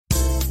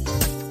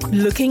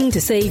Looking to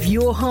save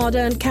your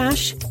hard-earned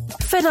cash?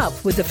 Fed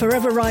up with the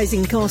forever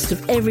rising cost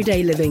of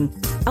everyday living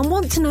and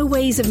want to know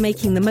ways of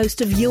making the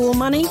most of your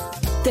money?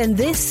 Then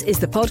this is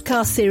the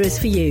podcast series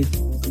for you.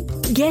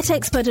 Get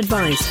expert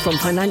advice from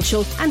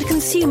financial and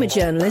consumer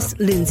journalist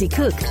Lindsay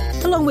Cook,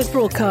 along with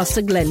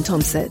broadcaster Glenn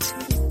Tomsett.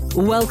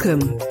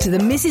 Welcome to the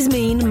Mrs.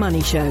 Mean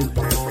Money Show.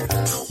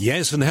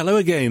 Yes, and hello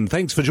again.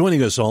 Thanks for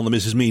joining us on the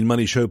Mrs. Mean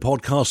Money Show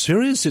podcast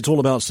series. It's all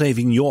about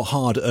saving your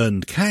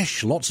hard-earned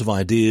cash. Lots of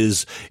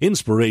ideas,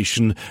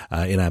 inspiration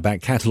in our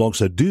back catalogue.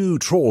 So do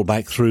trawl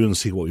back through and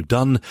see what we've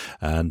done.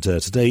 And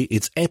today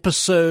it's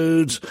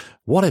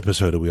what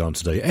episode are we on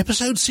today?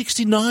 Episode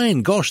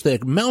 69. Gosh, they're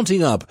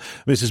mounting up.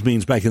 Mrs.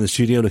 Mean's back in the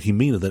studio looking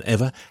meaner than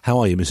ever. How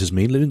are you, Mrs.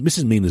 Mean?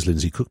 Mrs. Mean is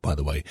Lindsay Cook, by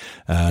the way.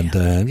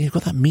 And you've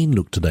got that mean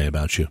look today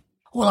about you.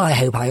 Well, I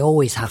hope I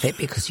always have it,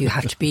 because you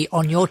have to be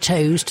on your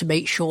toes to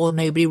make sure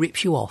nobody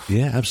rips you off.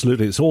 Yeah,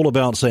 absolutely. It's all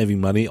about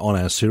saving money on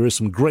our series.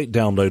 Some great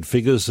download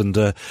figures. And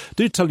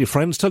do tell your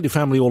friends, tell your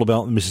family all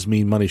about the Mrs.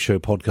 Mean Money Show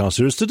podcast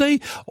series. Today,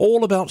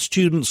 all about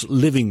students'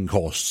 living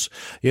costs.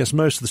 Yes,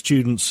 most of the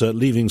students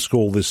leaving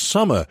school this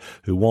summer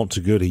who want to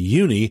go to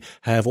uni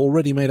have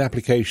already made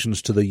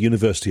applications to the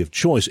university of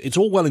choice. It's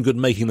all well and good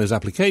making those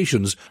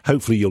applications.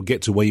 Hopefully you'll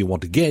get to where you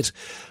want to get.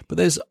 But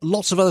there's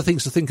lots of other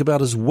things to think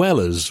about as well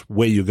as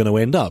where you're going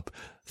to end up.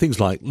 Things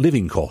like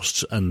living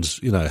costs and,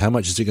 how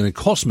much is it going to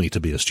cost me to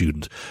be a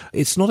student?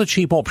 It's not a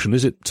cheap option,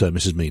 is it,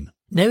 Mrs. Mean?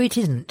 No, it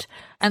isn't.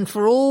 And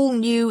for all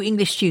new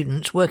English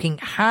students working,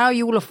 how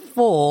you will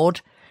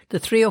afford the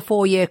 3 or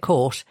 4 year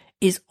course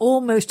is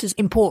almost as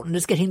important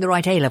as getting the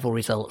right A-level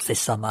results this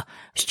summer.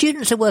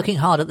 Students are working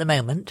hard at the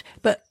moment,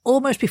 but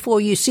almost before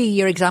you see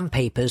your exam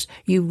papers,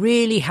 you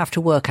really have to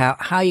work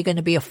out how you're going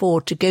to be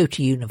afford to go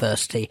to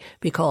university,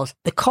 because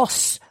the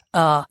costs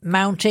are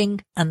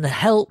mounting and the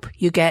help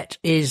you get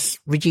is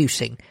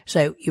reducing.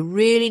 So you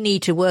really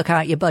need to work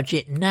out your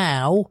budget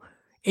now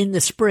in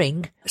the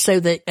spring, so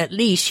that at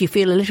least you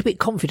feel a little bit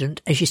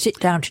confident as you sit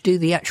down to do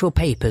the actual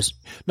papers.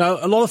 Now,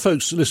 a lot of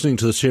folks listening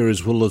to the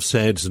series will have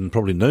said and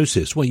probably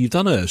noticed, well, you've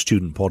done a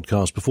student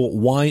podcast before.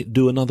 Why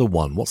do another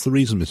one? What's the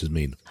reason, Mrs.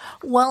 Mean?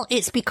 Well,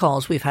 it's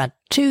because we've had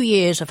 2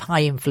 years of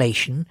high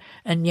inflation,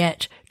 and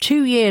yet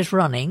 2 years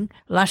running,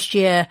 last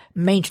year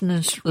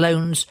maintenance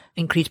loans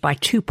increased by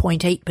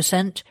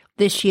 2.8%.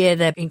 This year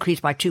they've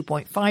increased by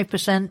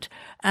 2.5%,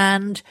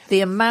 and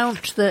the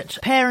amount that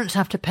parents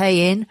have to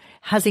pay in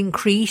has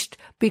increased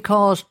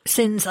because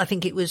since I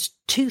think it was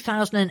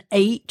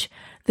 2008,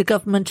 the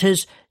government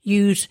has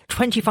used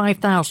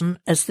 25,000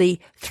 as the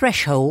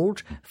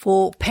threshold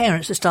for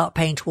parents to start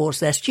paying towards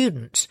their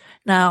students.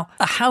 Now,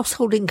 a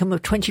household income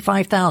of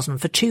 25,000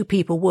 for 2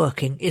 people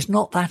working is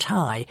not that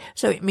high.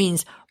 So it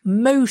means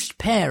most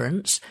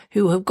parents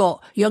who have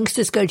got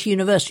youngsters going to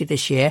university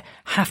this year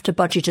have to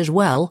budget as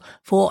well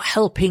for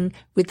helping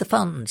with the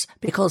funds,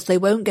 because they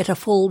won't get a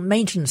full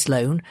maintenance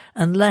loan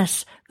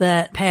unless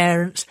their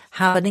parents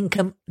have an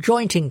income,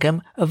 joint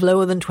income of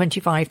lower than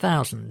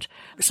 25,000.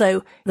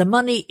 So the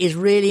money is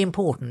really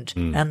important.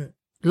 And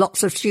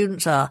lots of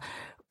students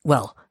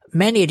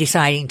many are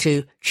deciding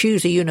to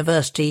choose a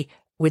university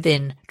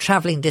within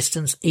travelling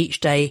distance each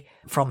day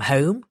from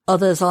home.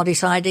 Others are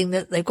deciding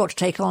that they've got to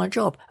take on a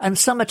job. And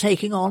some are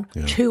taking on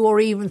 2 or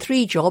even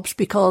 3 jobs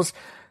because,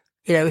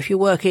 if you're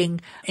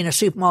working in a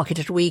supermarket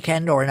at a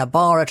weekend or in a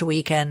bar at a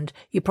weekend,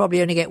 you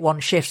probably only get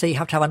 1 shift, so you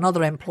have to have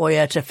another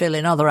employer to fill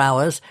in other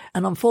hours.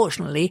 And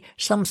unfortunately,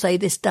 some say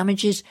this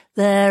damages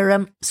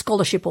their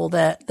scholarship or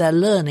their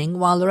learning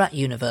while they're at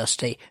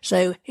university.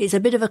 So it's a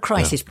bit of a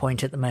crisis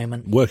point at the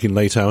moment. Working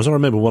late hours. I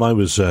remember when I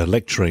was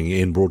lecturing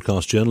in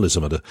broadcast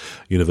journalism at a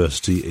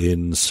university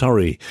in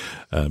Surrey,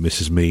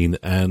 Mrs. Mean,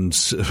 and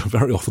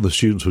very often the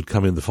students would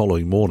come in the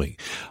following morning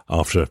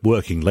after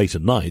working late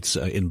at night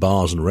in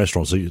bars and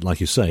restaurants,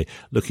 like you say,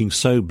 looking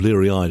so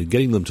bleary-eyed, and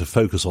getting them to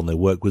focus on their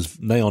work was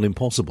nigh on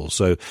impossible.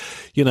 So,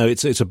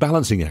 it's a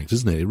balancing act,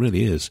 isn't it? It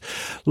really is.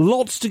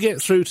 Lots to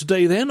get through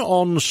today then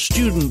on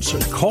student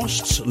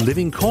costs,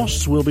 living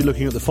costs. We'll be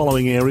looking at the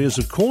following areas,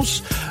 of course.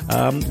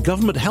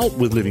 Government help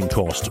with living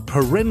costs,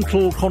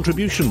 parental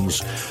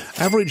contributions,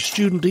 average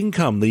student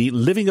income, the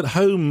living at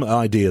home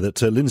idea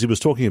that Lindsay was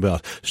talking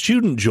about,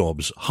 student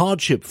jobs,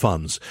 hardship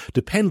funds,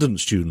 dependent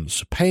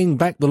students, paying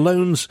back the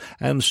loans,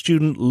 and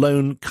student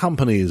loan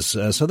companies.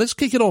 So let's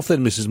kick it off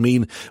then, Mrs.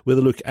 Mean, with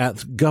a look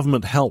at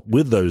government help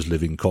with those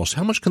living costs.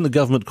 How much can the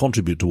government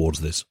contribute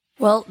towards this?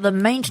 Well, the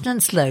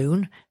maintenance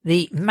loan,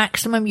 the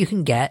maximum you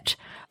can get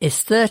is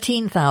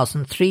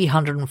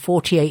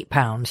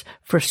 £13,348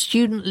 for a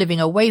student living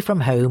away from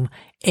home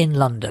in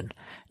London.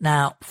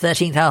 Now,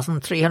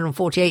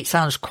 £13,348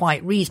 sounds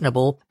quite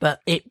reasonable,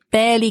 but it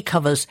barely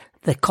covers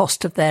the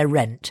cost of their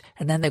rent.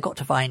 And then they've got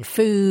to find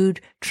food,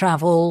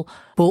 travel,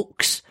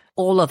 books,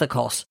 all other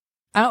costs.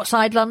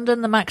 Outside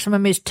London, the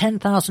maximum is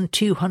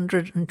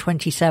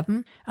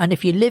 £10,227. And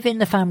if you live in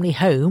the family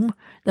home,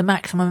 the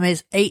maximum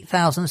is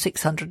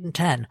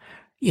 £8,610.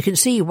 You can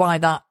see why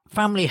that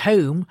family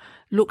home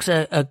looks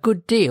a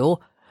good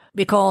deal,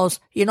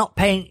 because you're not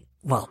paying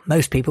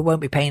most people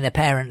won't be paying their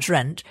parents'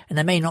 rent, and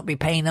they may not be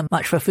paying them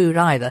much for food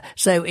either.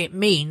 So it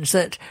means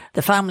that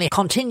the family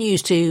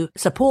continues to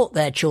support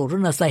their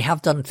children as they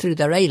have done through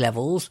their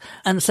A-levels,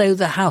 and so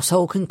the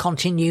household can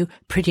continue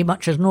pretty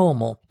much as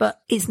normal.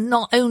 But it's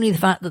not only the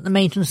fact that the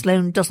maintenance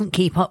loan doesn't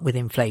keep up with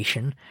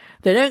inflation.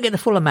 They don't get the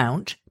full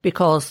amount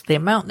because the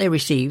amount they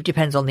receive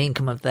depends on the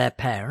income of their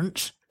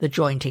parents, the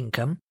joint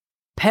income.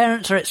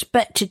 Parents are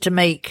expected to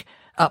make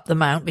up the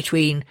amount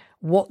between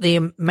what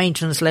the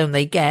maintenance loan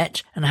they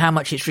get and how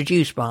much it's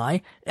reduced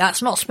by.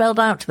 That's not spelled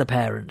out to the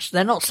parents.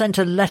 They're not sent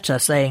a letter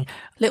saying,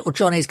 little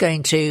Johnny's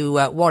going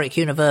to Warwick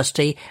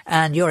University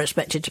and you're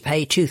expected to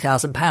pay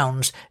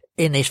 £2,000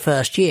 in his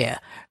first year.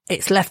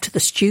 It's left to the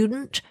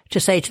student to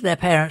say to their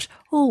parents,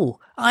 oh,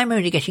 I'm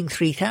only getting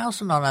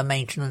 £3,000 on a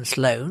maintenance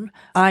loan.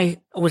 I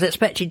was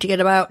expected to get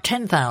about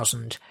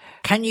 £10,000.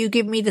 Can you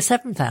give me the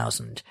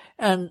 £7,000?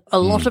 And a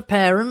lot of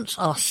parents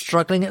are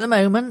struggling at the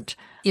moment.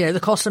 You know,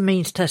 the cost and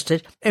means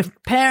tested. If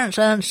parents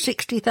earn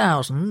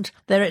 £60,000,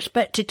 they're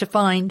expected to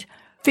find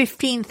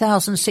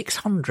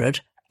 £15,600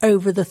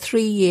 over the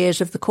 3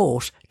 years of the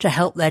course to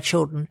help their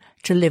children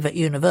to live at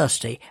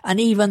university.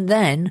 And even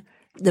then,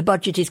 the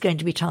budget is going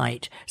to be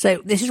tight.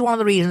 So this is one of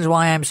the reasons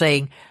why I'm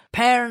saying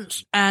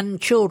parents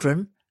and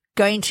children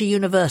going to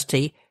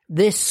university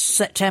this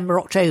September,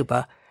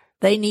 October,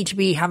 they need to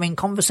be having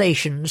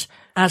conversations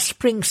as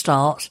spring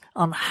starts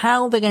on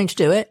how they're going to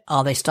do it.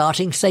 Are they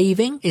starting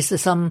saving? Is there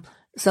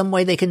some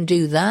way they can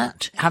do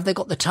that? Have they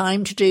got the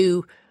time to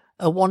do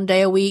a 1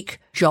 day a week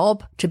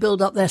job to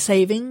build up their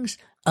savings?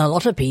 A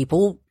lot of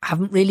people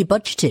haven't really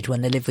budgeted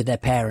when they live with their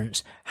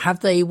parents.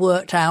 Have they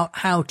worked out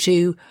how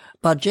to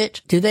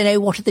budget? Do they know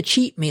what are the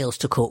cheap meals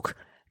to cook?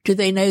 Do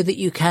they know that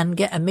you can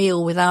get a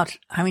meal without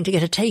having to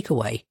get a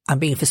takeaway? I'm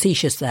being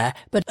facetious there.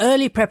 But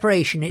early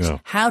preparation is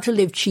how to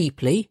live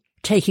cheaply.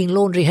 Taking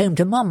laundry home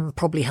to mum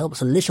probably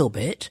helps a little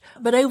bit.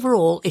 But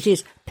overall, it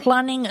is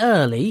planning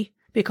early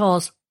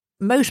because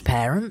most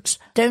parents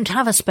don't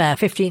have a spare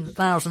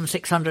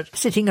 $15,600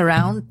 sitting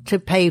around to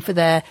pay for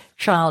their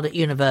child at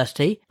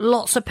university.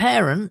 Lots of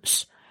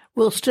parents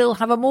will still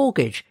have a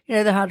mortgage. You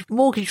know, they've had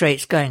mortgage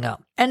rates going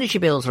up. Energy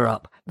bills are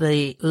up.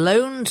 The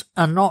loans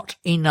are not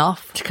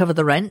enough to cover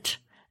the rent,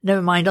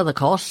 never mind other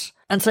costs.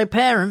 And so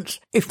parents,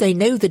 if they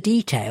know the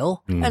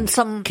detail, and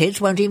some kids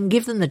won't even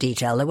give them the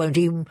detail, they won't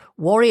even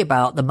worry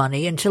about the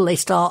money until they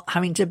start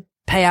having to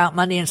pay out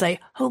money and say,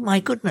 oh my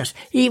goodness,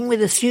 even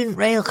with a student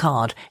rail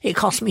card, it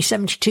cost me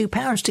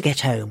 £72 to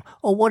get home,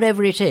 or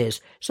whatever it is.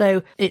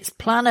 So it's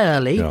plan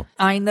early. Yeah.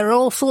 I mean, there are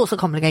all sorts of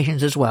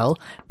complications as well.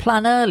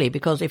 Plan early,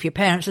 because if your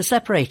parents are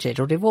separated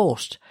or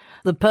divorced,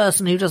 the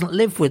person who doesn't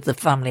live with the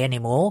family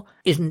anymore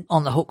isn't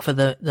on the hook for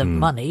the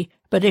money.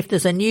 But if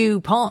there's a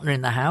new partner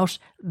in the house,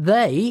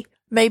 they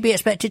may be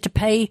expected to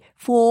pay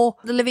for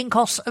the living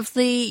costs of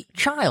the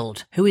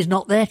child who is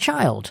not their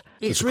child.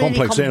 It's a really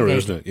complex area,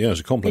 isn't it? Yeah, it's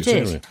a complex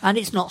area. And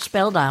it's not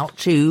spelled out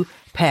to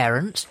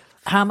parents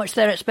how much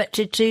they're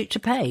expected to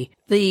pay.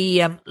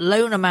 The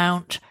loan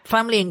amount,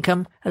 family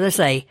income, as I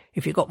say,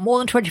 if you've got more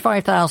than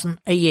 $25,000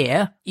 a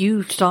year,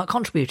 you start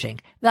contributing.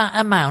 That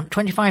amount,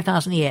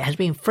 $25,000 a year, has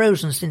been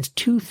frozen since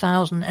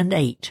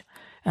 2008.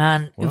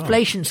 And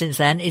inflation since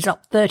then is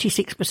up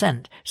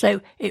 36%. So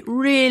it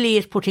really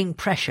is putting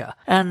pressure.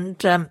 And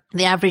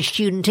the average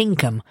student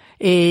income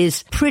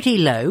is pretty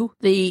low.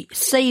 The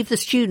Save the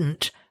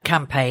Student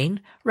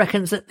campaign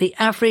reckons that the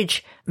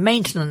average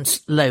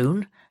maintenance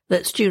loan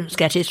that students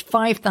get is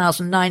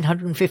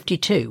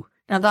 $5,952.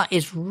 Now that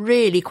is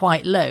really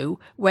quite low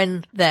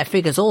when their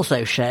figures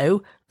also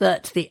show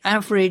that the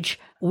average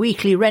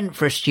weekly rent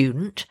for a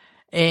student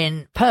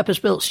in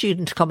purpose-built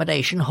student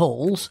accommodation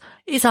halls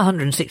is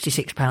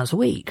 £166 a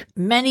week.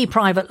 Many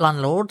private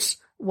landlords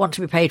want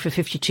to be paid for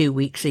 52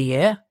 weeks a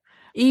year.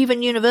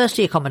 Even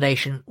university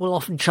accommodation will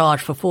often charge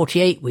for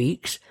 48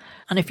 weeks.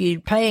 And if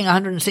you're paying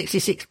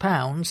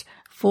 £166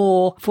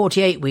 for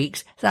 48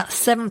 weeks, that's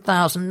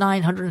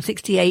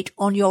 $7,968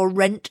 on your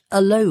rent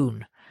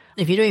alone.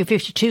 If you're doing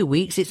 52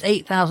 weeks, it's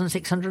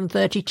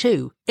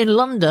 $8,632. In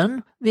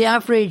London, the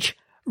average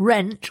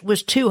rent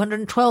was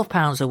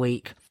 £212 a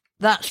week.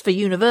 That's for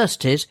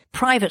universities.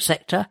 Private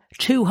sector,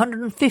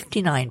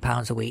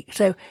 £259 a week.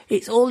 So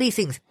it's all these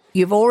things.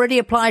 You've already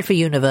applied for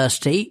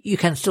university. You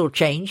can still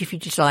change if you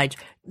decide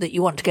that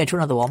you want to go to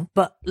another one.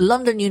 But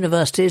London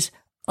universities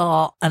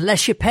are,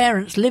 unless your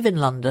parents live in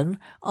London,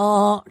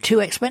 are too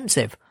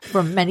expensive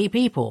for many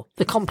people.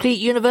 The Complete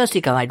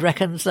University Guide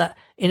reckons that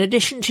in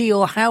addition to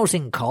your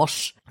housing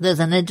costs, there's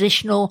an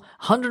additional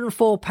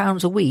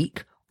 £104 a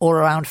week, or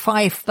around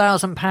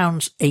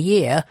 £5,000 a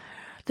year,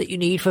 that you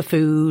need for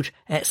food,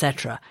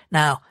 etc.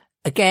 Now,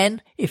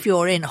 again, if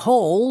you're in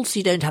halls,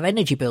 you don't have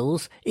energy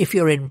bills. If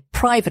you're in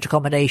private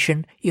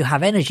accommodation, you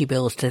have energy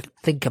bills to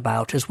think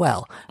about as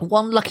well.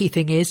 One lucky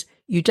thing is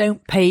you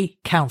don't pay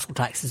council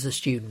tax as a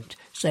student.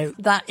 So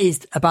that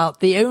is about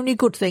the only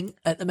good thing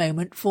at the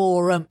moment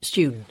for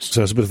students.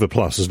 So it's a bit of a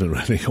plus, isn't it,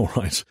 really? All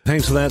right.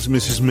 Thanks for that,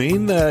 Mrs.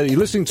 Mean. You're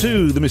listening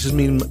to the Mrs.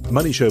 Mean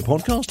Money Show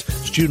podcast.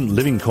 Student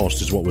living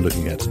cost is what we're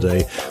looking at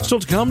today. Still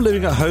to come,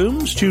 living at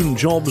home, student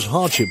jobs,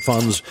 hardship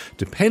funds,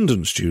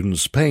 dependent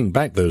students, paying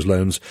back those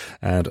loans,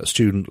 and a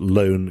student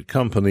loan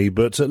company.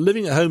 But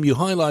living at home, you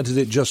highlighted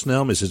it just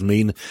now, Mrs.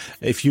 Mean.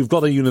 If you've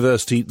got a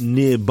university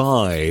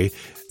nearby,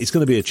 it's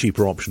going to be a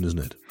cheaper option, isn't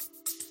it?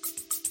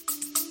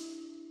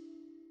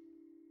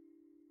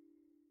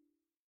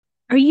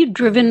 Are you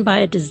driven by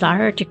a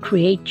desire to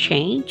create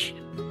change?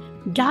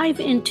 Dive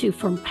into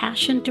From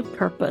Passion to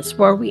Purpose,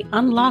 where we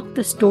unlock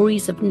the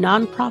stories of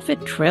nonprofit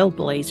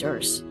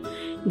trailblazers.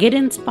 Get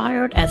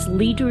inspired as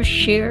leaders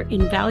share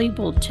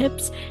invaluable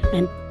tips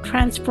and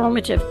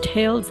transformative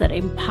tales that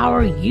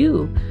empower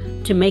you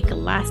to make a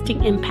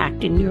lasting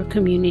impact in your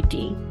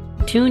community.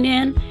 Tune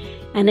in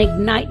and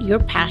ignite your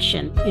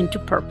passion into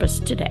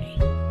purpose today.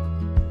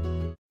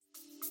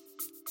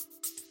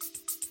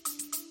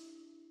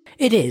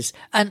 It is.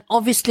 And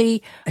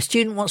obviously, a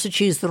student wants to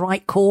choose the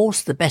right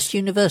course, the best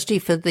university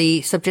for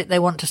the subject they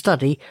want to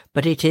study,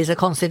 but it is a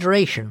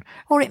consideration.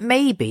 Or it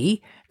may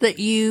be that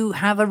you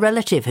have a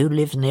relative who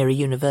lives near a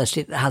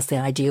university that has the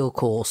ideal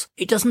course.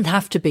 It doesn't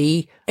have to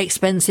be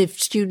expensive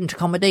student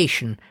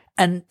accommodation.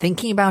 And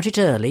thinking about it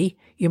early,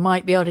 you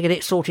might be able to get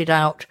it sorted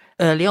out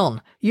early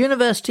on.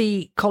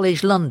 University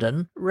College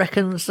London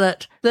reckons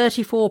that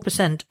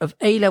 34% of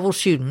A-level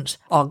students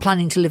are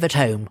planning to live at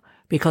home,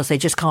 because they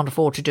just can't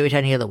afford to do it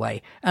any other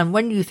way. And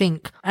when you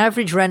think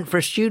average rent for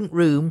a student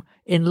room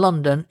in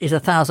London is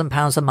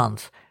 £1,000 a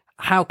month,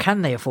 how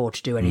can they afford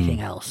to do anything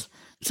else?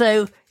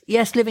 So,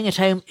 yes, living at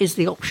home is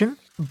the option,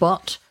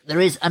 but there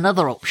is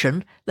another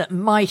option that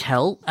might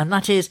help, and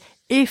that is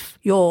if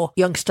your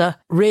youngster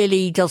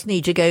really does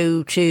need to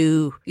go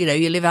to,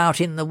 you live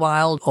out in the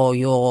wild, or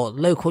your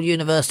local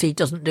university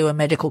doesn't do a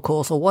medical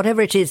course, or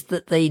whatever it is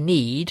that they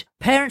need,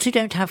 parents who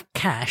don't have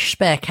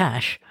spare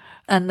cash,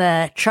 and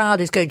their child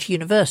is going to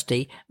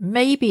university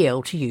may be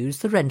able to use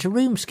the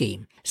rent-a-room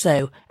scheme.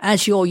 So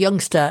as your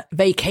youngster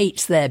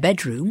vacates their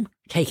bedroom,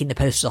 taking the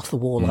posters off the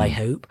wall, I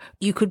hope,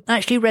 you could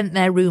actually rent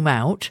their room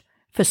out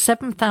for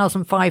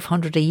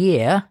 $7,500 a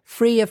year,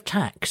 free of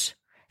tax.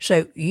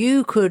 So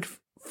you could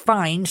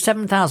find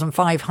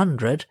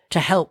 $7,500 to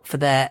help for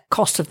their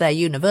cost of their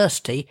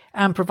university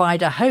and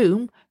provide a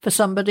home for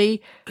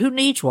somebody who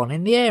needs one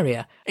in the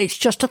area. It's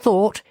just a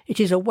thought. It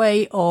is a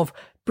way of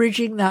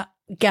bridging that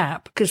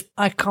gap, because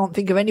I can't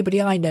think of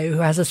anybody I know who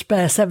has a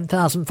spare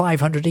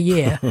 $7,500 a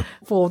year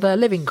for their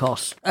living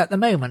costs at the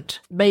moment.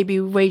 Maybe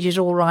wages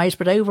will rise,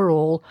 but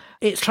overall,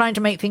 it's trying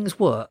to make things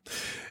work.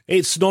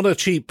 It's not a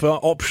cheap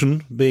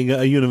option being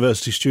a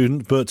university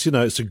student, but,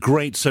 it's a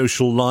great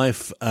social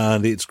life,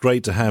 and it's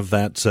great to have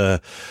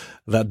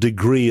that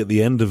degree at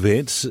the end of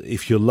it,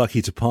 if you're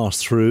lucky to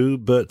pass through.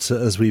 But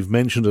as we've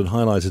mentioned and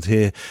highlighted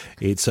here,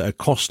 it's a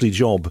costly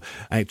job,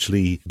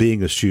 actually,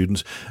 being a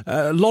student.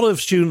 A lot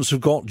of students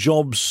have got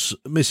jobs,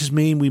 Mrs.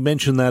 Mean, we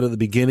mentioned that at the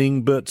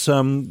beginning, but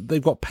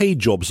they've got paid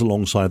jobs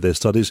alongside their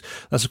studies.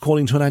 That's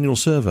according to an annual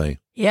survey.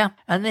 Yeah,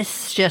 and this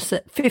suggests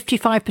that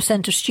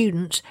 55% of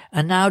students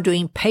are now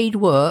doing paid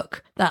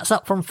work. That's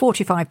up from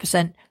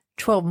 45%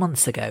 12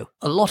 months ago.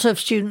 A lot of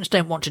students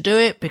don't want to do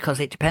it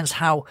because it depends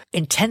how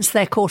intense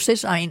their course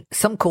is. I mean,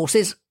 some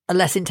courses are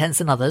less intense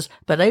than others,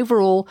 but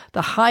overall,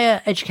 the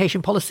Higher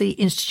Education Policy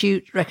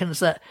Institute reckons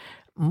that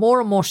more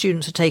and more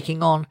students are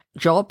taking on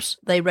jobs.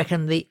 They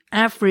reckon the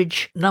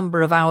average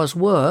number of hours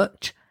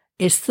worked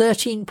is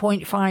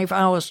 13.5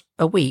 hours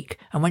a week.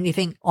 And when you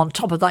think on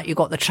top of that, you've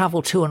got the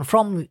travel to and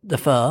from the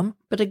firm.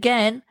 But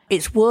again,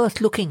 it's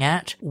worth looking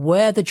at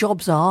where the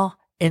jobs are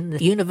in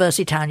the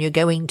university town you're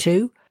going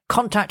to,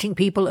 contacting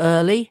people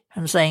early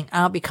and saying,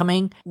 I'll be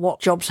coming,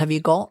 what jobs have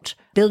you got?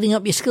 Building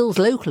up your skills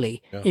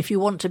locally. Yeah. If you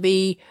want to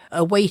be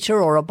a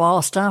waiter or a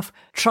bar staff,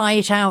 try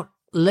it out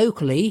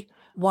locally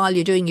while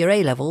you're doing your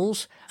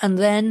A-levels, and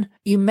then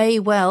you may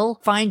well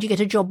find you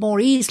get a job more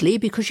easily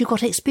because you've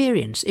got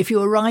experience. If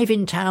you arrive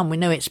in town with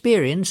no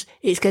experience,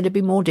 it's going to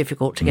be more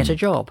difficult to get a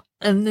job.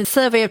 And the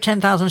survey of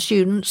 10,000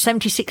 students,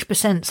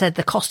 76% said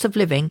the cost of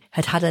living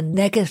had had a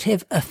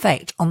negative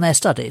effect on their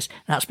studies.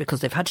 That's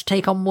because they've had to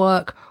take on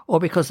work or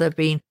because they've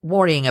been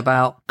worrying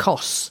about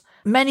costs.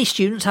 Many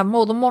students have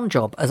more than one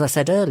job. As I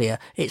said earlier,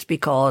 it's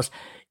because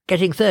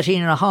getting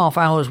 13.5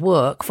 hours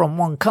work from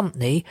one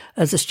company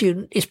as a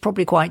student is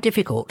probably quite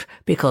difficult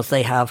because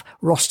they have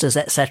rosters,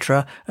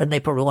 etc., and they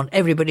probably want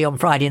everybody on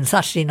Friday and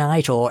Saturday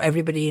night or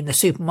everybody in the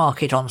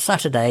supermarket on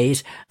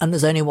Saturdays, and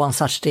there's only one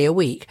Saturday a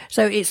week.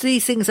 So it's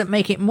these things that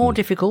make it more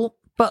difficult,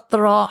 but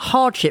there are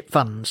hardship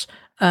funds,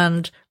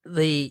 and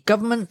the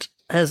government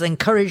has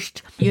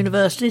encouraged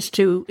universities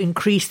to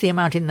increase the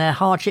amount in their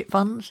hardship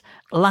funds.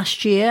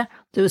 Last year,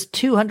 there was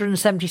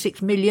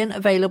 276 million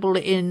available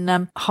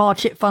in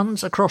hardship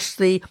funds across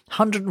the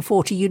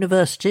 140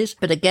 universities.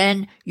 But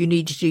again, you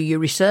need to do your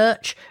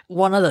research.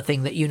 One other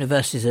thing that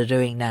universities are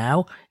doing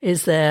now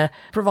is they're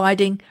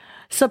providing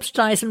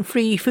subsidised and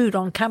free food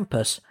on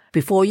campus.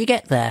 before you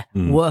get there.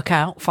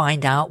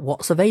 Find out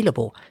what's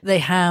available. They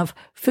have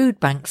food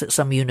banks at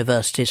some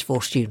universities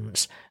for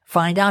students.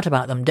 Find out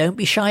about them. Don't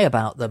be shy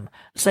about them,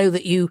 so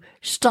that you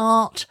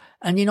start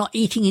and you're not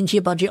eating into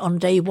your budget on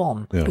day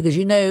one. Yeah. Because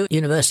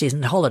university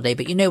isn't a holiday,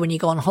 but when you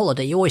go on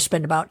holiday, you always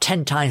spend about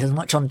 10 times as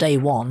much on day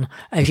one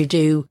as you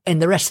do in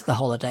the rest of the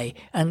holiday.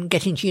 And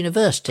getting to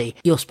university,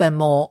 you'll spend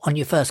more on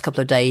your first couple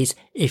of days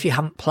if you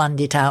haven't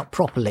planned it out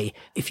properly,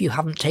 if you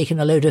haven't taken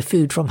a load of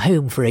food from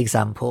home, for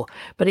example.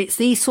 But it's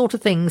these sort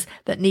of things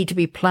that need to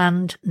be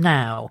planned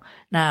now.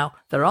 Now,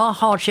 there are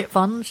hardship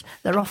funds.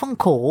 They're often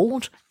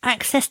called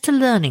access to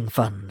learning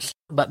funds.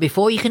 But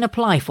before you can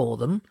apply for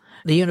them,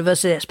 the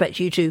university expects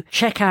you to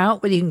check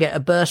out whether you can get a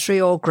bursary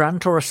or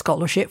grant or a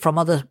scholarship from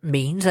other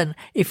means. And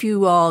if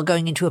you are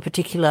going into a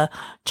particular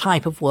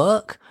type of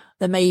work,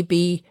 there may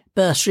be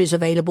bursaries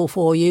available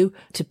for you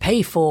to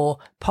pay for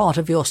part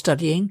of your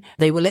studying.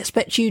 They will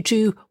expect you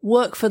to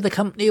work for the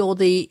company or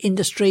the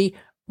industry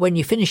when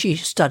you finish your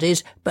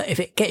studies, but if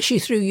it gets you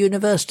through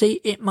university,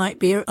 it might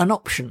be an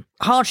option.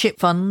 Hardship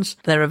funds,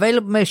 they're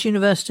available at most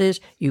universities.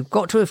 You've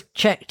got to have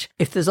checked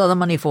if there's other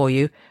money for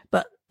you,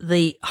 but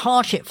the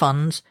hardship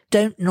funds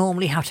don't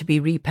normally have to be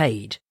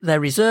repaid. They're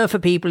reserved for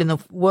people in the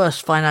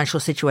worst financial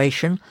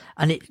situation,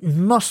 and it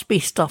must be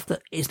stuff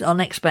that is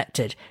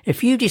unexpected.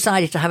 If you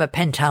decided to have a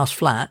penthouse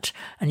flat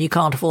and you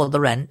can't afford the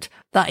rent,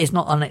 that is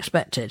not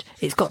unexpected.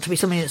 It's got to be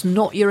something that's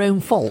not your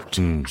own fault.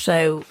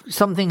 So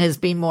something has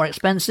been more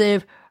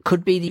expensive.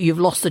 Could be that you've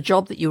lost the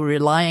job that you were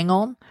relying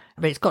on,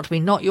 but it's got to be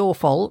not your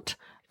fault.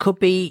 Could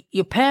be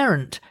your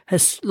parent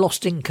has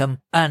lost income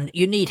and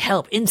you need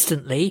help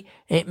instantly.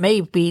 It may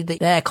be that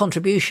their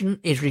contribution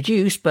is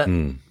reduced, but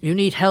you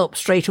need help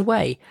straight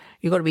away.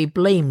 You've got to be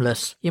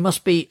blameless. You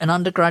must be an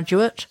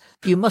undergraduate.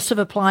 You must have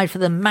applied for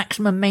the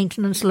maximum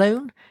maintenance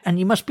loan, and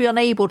you must be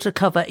unable to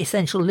cover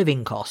essential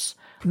living costs.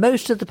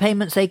 Most of the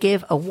payments they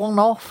give are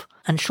one-off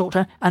and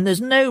shorter, and there's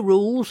no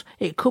rules.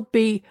 It could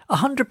be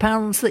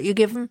 £100 that you're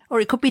given, or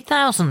it could be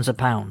thousands of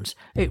pounds.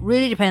 It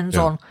really depends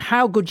on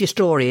how good your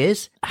story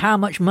is, how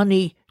much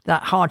money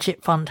that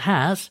hardship fund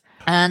has,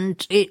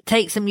 and it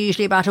takes them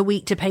usually about a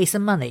week to pay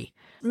some money.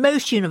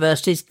 Most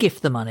universities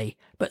gift the money,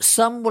 but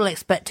some will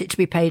expect it to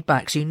be paid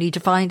back, so you need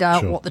to find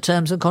out what the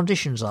terms and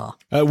conditions are.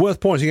 Worth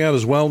pointing out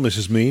as well,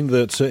 Mrs. Mean,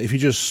 that if you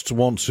just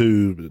want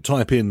to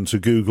type into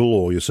Google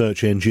or your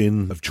search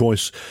engine of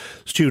choice,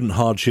 Student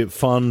Hardship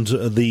Fund,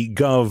 the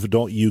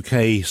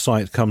gov.uk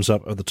site comes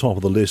up at the top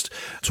of the list,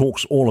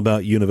 talks all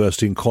about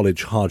university and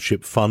college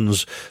hardship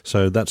funds,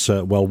 so that's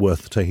well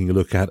worth taking a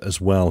look at as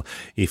well,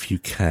 if you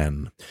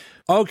can.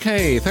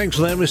 Okay, thanks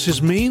for that,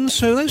 Mrs. Mean.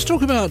 So let's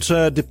talk about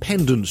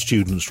dependent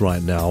students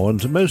right now.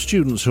 And most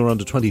students who are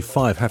under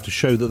 25 have to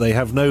show that they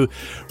have no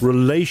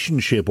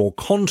relationship or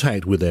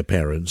contact with their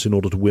parents in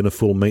order to win a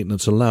full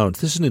maintenance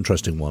allowance. This is an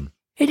interesting one.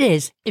 It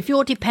is. If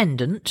you're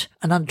dependent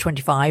and under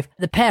 25,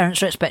 the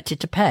parents are expected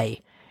to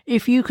pay.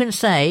 If you can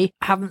say,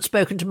 I haven't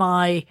spoken to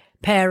my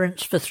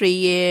parents for 3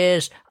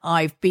 years,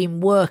 I've been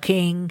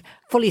working,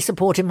 fully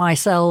supporting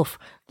myself,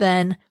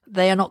 then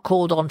they are not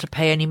called on to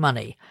pay any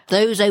money.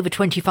 Those over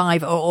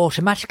 25 are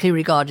automatically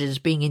regarded as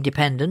being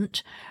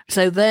independent,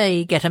 so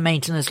they get a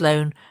maintenance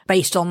loan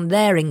based on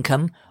their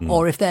income,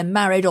 or if they're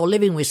married or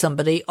living with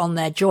somebody, on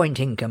their joint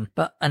income.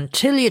 But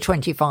until you're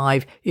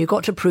 25, you've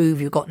got to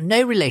prove you've got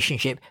no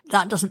relationship.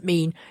 That doesn't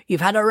mean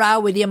you've had a row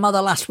with your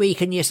mother last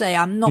week and you say,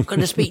 I'm not going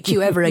to speak to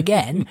you ever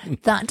again.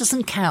 That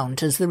doesn't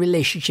count as the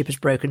relationship is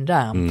broken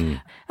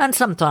down. And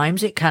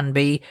sometimes it can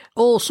be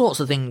all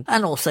sorts of things.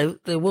 And also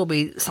there will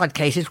be side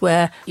cases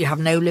where you have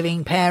no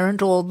living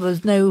parent, or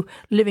there's no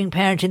living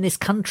parent in this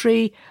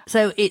country.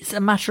 So it's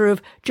a matter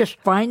of just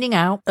finding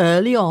out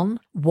early on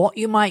what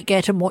you might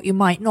get and what you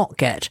might not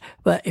get.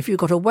 But if you've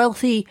got a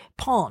wealthy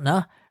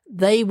partner,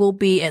 they will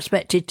be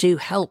expected to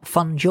help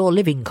fund your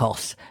living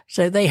costs.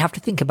 So they have to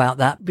think about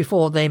that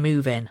before they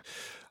move in.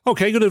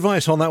 Okay, good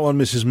advice on that one,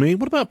 Mrs. Mean.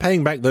 What about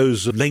paying back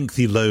those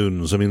lengthy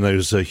loans? I mean,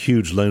 those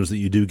huge loans that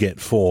you do get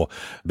for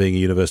being a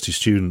university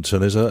student.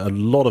 And there's a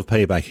lot of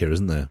payback here,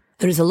 isn't there?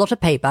 There is a lot of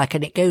payback,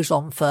 and it goes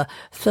on for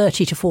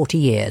 30 to 40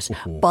 years.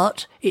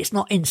 But it's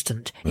not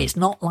instant. It's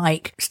not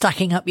like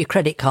stacking up your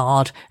credit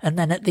card and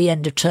then at the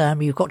end of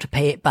term you've got to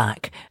pay it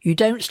back. You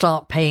don't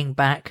start paying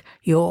back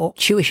your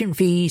tuition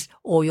fees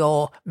or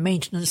your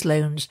maintenance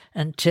loans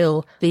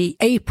until the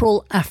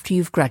April after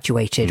you've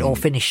graduated or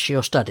finished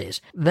your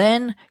studies.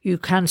 Then you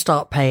can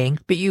start paying,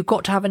 but you've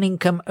got to have an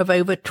income of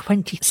over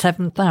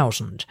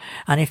 27,000.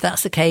 And if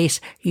that's the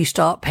case, you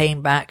start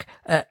paying back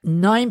at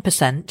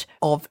 9%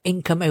 of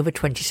income over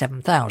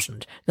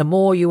 27,000. The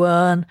more you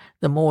earn,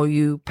 the more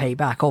you pay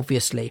back,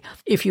 obviously.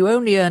 If you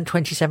only earn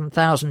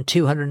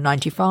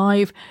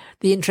 27,295,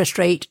 the interest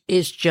rate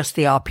is just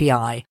the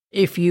RPI.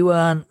 If you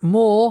earn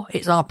more,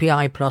 it's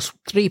RPI plus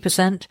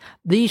 3%.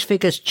 These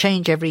figures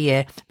change every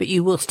year, but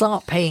you will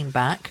start paying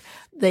back.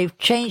 They've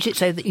changed it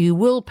so that you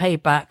will pay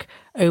back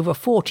over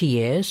 40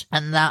 years,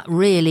 and that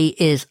really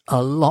is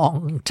a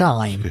long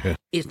time.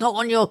 It's not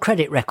on your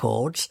credit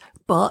records,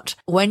 But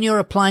when you're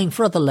applying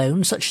for other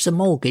loans, such as a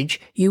mortgage,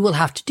 you will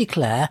have to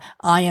declare,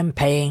 I am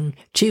paying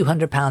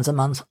 £200 a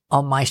month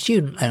on my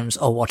student loans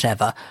or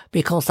whatever,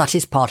 because that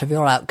is part of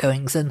your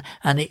outgoings and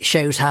it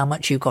shows how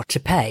much you've got to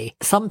pay.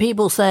 Some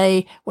people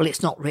say, well,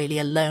 it's not really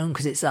a loan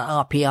because it's an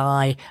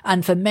RPI.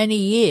 And for many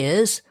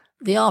years,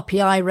 the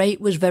RPI rate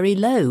was very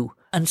low.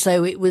 And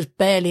so it was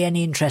barely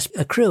any interest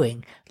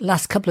accruing. The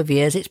last couple of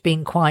years, it's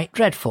been quite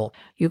dreadful.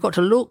 You've got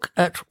to look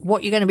at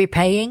what you're going to be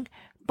paying,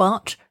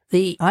 but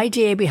the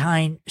idea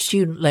behind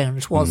student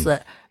loans was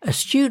that a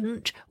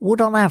student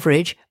would on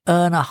average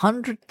earn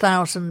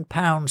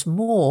 £100,000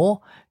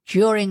 more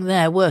during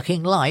their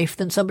working life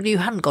than somebody who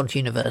hadn't gone to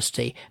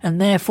university,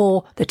 and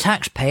therefore the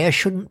taxpayer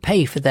shouldn't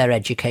pay for their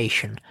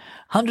education.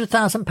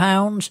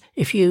 £100,000,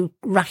 if you're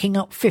racking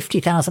up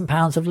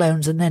 £50,000 of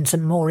loans and then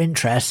some more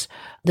interest,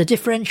 the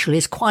differential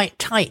is quite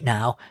tight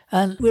now,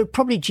 and we're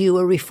probably due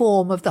a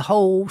reform of the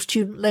whole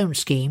student loan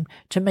scheme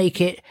to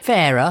make it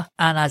fairer,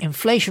 and as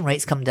inflation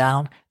rates come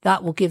down,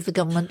 that will give the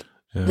government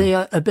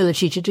the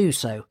ability to do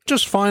so.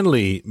 Just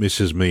finally,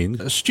 Mrs.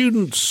 Mean,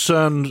 students,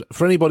 and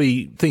for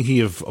anybody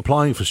thinking of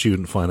applying for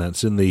student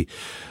finance in the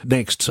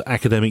next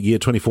academic year,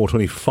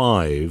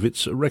 24-25,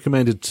 it's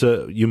recommended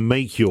you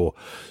make your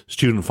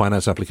student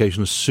finance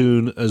application as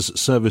soon as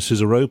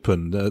services are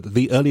open.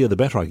 The earlier the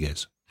better, I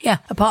guess. Yeah,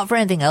 apart from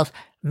anything else,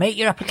 make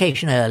your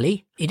application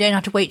early. You don't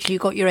have to wait till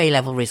you've got your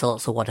A-level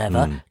results or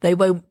whatever. They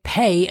won't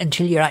pay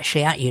until you're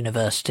actually at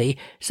university.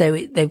 So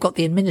they've got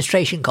the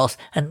administration costs.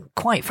 And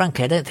quite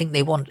frankly, I don't think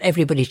they want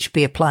everybody to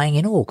be applying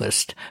in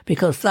August,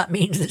 because that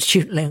means that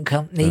student loan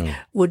company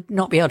would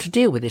not be able to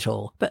deal with it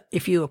all. But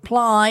if you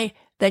apply,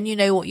 then you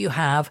know what you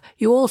have.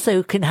 You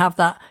also can have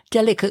that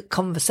delicate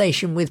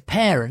conversation with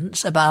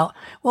parents about,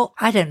 well,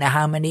 I don't know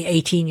how many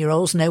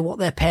 18-year-olds know what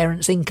their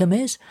parents' income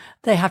is.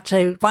 They have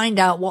to find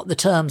out what the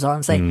terms are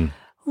and say,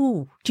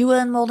 ooh, do you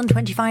earn more than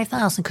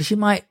 25,000? Because you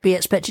might be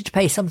expected to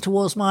pay some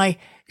towards my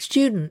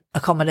student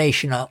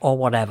accommodation or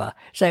whatever.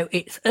 So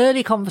it's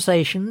early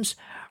conversations.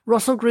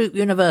 Russell Group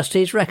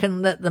universities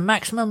reckon that the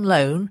maximum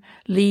loan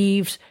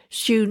leaves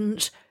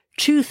students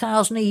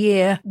 £2,000 a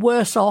year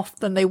worse off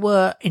than they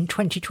were in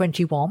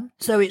 2021.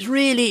 So it's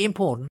really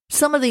important.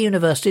 Some of the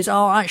universities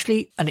are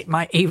actually, and it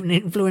might even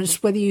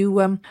influence whether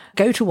you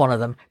go to one of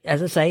them.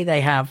 As I say,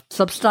 they have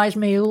subsidised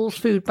meals,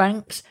 food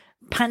banks,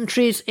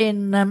 pantries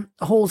in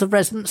halls of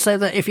residence, so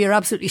that if you're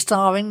absolutely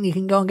starving, you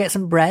can go and get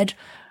some bread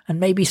and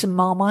maybe some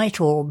Marmite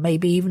or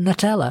maybe even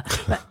Nutella.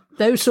 But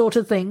those sort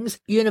of things.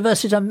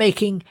 Universities are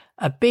making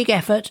a big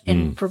effort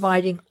in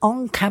providing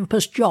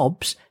on-campus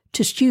jobs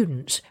to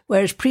students,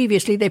 whereas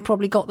previously they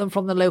probably got them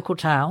from the local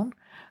town.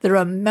 There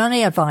are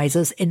money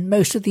advisors in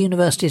most of the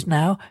universities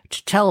now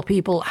to tell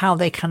people how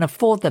they can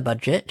afford their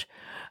budget.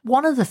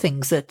 One of the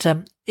things that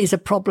is a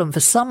problem for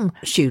some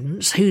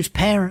students whose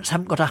parents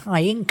haven't got a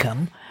high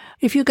income,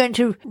 if you're going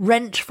to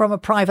rent from a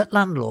private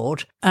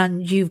landlord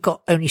and you've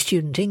got only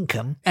student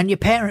income and your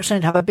parents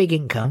don't have a big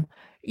income,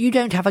 you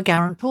don't have a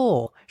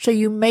guarantor. So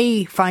you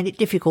may find it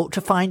difficult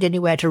to find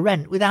anywhere to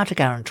rent without a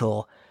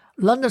guarantor.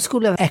 London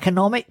School of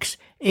Economics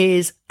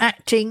is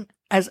acting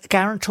as a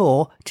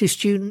guarantor to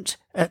students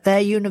at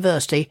their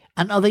university,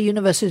 and other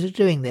universities are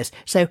doing this.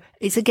 So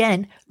it's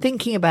again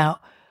thinking about,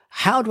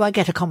 how do I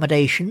get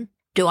accommodation?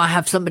 Do I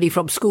have somebody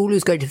from school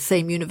who's going to the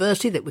same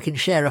university that we can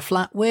share a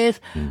flat with?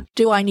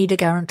 Do I need a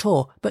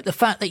guarantor? But the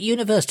fact that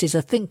universities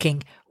are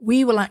thinking,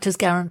 we will act as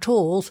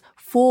guarantors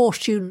for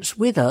students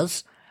with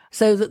us,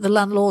 so that the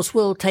landlords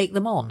will take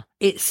them on.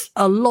 It's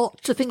a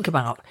lot to think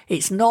about.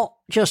 It's not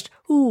just,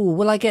 ooh,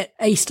 will I get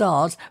A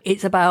stars?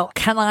 It's about,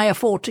 can I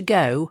afford to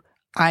go?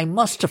 I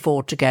must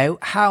afford to go.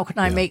 How can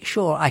I make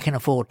sure I can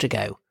afford to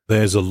go?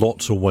 There's a lot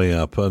to weigh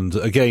up. And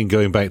again,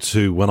 going back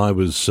to when I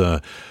was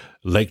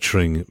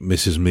lecturing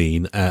Mrs.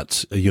 Mean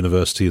at a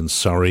university in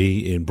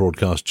Surrey in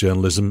broadcast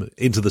journalism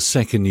into the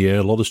second year,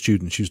 a lot of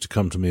students used to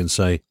come to me and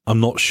say, I'm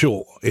not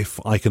sure if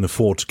I can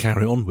afford to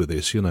carry on with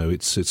this. You know,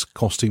 it's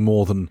costing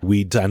more than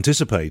we'd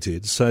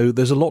anticipated. So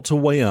there's a lot to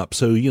weigh up.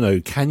 So, you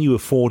know, can you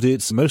afford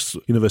it? Most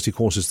university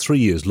courses 3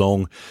 years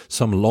long,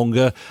 some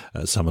longer,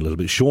 some a little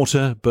bit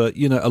shorter, but,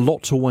 you know, a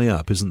lot to weigh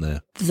up, isn't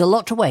there? There's a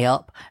lot to weigh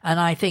up. And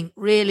I think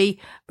really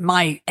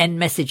my end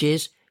message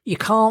is, you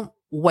can't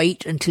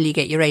wait until you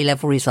get your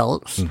A-level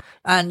results.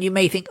 And you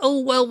may think,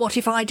 oh, well, what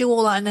if I do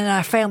all that and then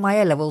I fail my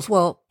A-levels?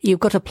 Well, you've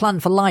got a plan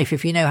for life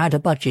if you know how to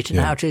budget and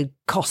how to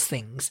cost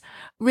things.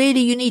 Really,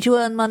 you need to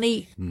earn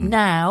money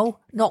now,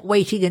 not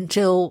waiting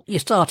until you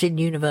start in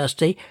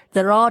university.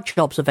 There are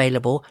jobs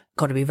available.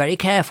 Got to be very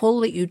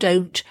careful that you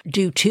don't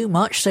do too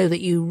much so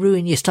that you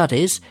ruin your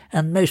studies.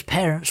 And most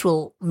parents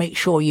will make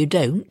sure you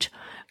don't.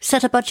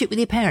 Set a budget with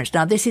your parents.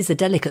 Now, this is a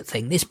delicate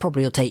thing. This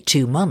probably will take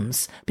 2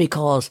 months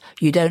because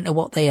you don't know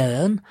what they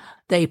earn.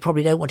 They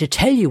probably don't want to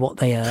tell you what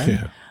they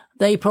earn.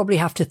 They probably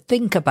have to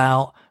think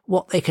about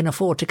what they can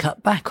afford to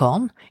cut back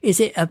on? Is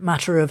it a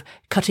matter of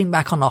cutting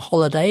back on a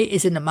holiday?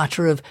 Is it a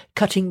matter of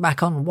cutting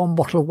back on one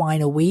bottle of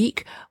wine a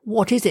week?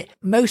 What is it?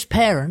 Most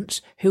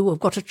parents who have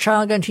got a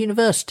child going to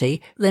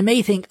university, they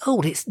may think,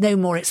 oh, it's no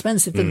more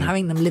expensive than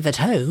having them live at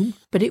home,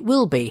 but it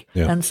will be.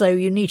 Yeah. And so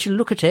you need to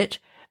look at it,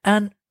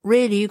 and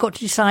really you've got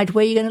to decide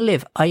where you're going to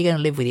live. Are you going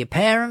to live with your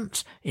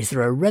parents? Is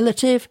there a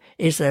relative?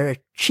 Is there a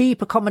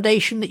cheap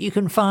accommodation that you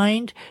can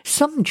find?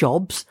 Some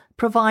jobs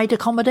provide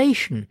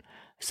accommodation.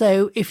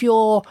 So if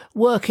you're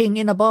working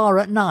in a bar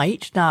at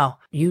night, now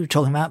you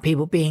talking about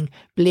people being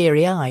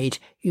bleary-eyed,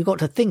 you've got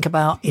to think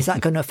about, is that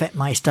going to affect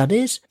my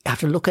studies? You have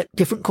to look at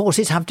different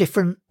courses, have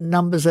different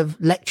numbers of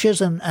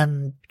lectures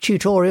and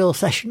tutorial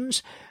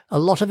sessions. A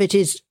lot of it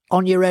is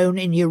on your own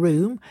in your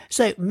room.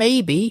 So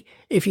maybe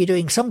if you're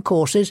doing some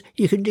courses,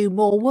 you can do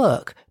more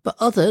work. But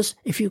others,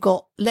 if you've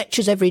got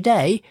lectures every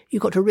day,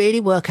 you've got to really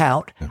work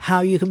out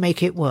how you can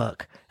make it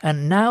work.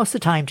 And now's the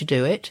time to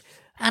do it.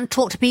 And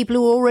talk to people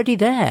who are already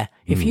there.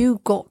 If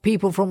you've got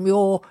people from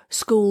your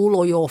school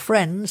or your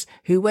friends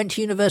who went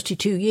to university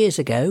 2 years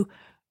ago,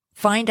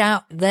 find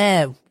out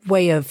their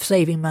way of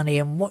saving money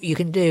and what you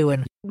can do.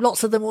 And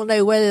lots of them will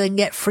know where they can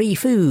get free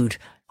food.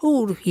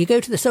 Oh, you go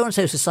to the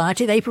so-and-so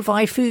society, they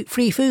provide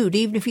free food,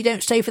 even if you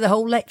don't stay for the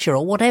whole lecture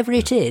or whatever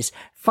it is.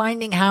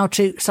 Finding how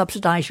to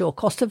subsidise your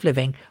cost of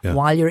living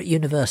while you're at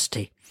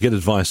university. Get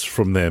advice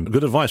from them.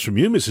 Good advice from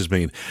you, Mrs.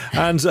 Mean.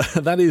 And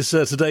that is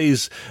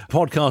today's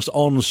podcast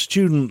on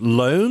student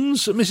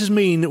loans. Mrs.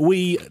 Mean,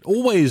 we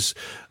always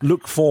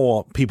look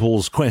for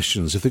people's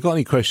questions. If they've got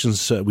any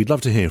questions, we'd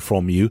love to hear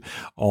from you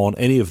on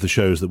any of the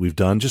shows that we've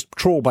done. Just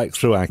trawl back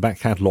through our back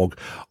catalogue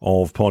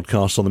of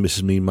podcasts on the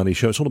Mrs. Mean Money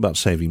Show. It's all about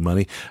saving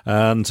money.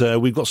 And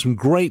we've got some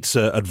great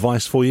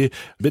advice for you.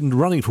 Been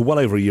running for well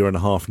over a year and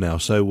a half now.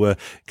 So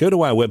go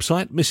to our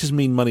website,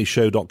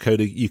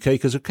 mrsmeanmoneyshow.co.uk,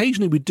 because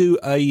occasionally we do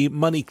a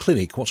money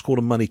clinic, what's called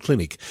a money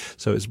clinic.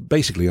 So it's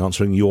basically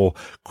answering your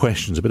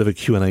questions, a bit of a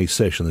Q&A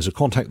session. There's a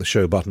contact the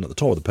show button at the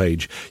top of the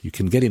page. You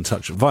can get in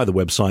touch via the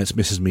website,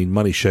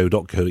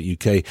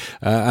 mrsmeanmoneyshow.co.uk.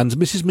 And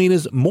Mrs. Mean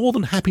is more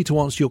than happy to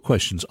answer your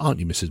questions, aren't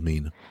you, Mrs.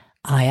 Mean?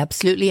 I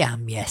absolutely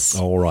am, yes.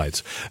 All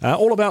right.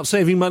 All about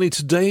saving money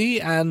today.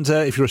 And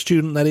if you're a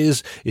student, that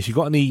is, if you've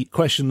got any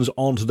questions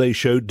on today's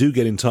show, do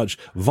get in touch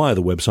via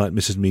the website,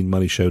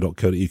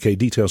 mrsmeanmoneyshow.co.uk.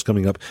 Details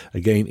coming up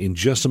again in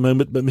just a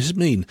moment. But Mrs.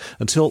 Mean,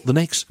 until the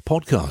next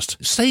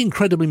podcast, stay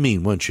incredibly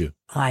mean, won't you?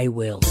 I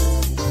will.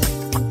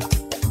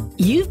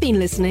 You've been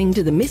listening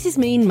to the Mrs.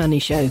 Mean Money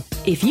Show.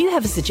 If you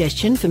have a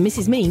suggestion for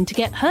Mrs. Mean to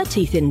get her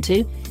teeth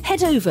into,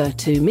 head over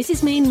to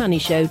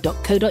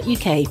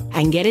mrsmeanmoneyshow.co.uk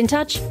and get in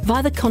touch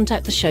via the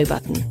Contact the Show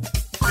button.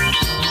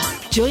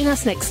 Join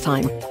us next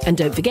time, and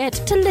don't forget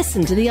to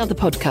listen to the other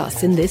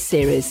podcasts in this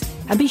series,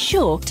 and be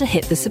sure to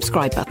hit the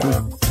subscribe button.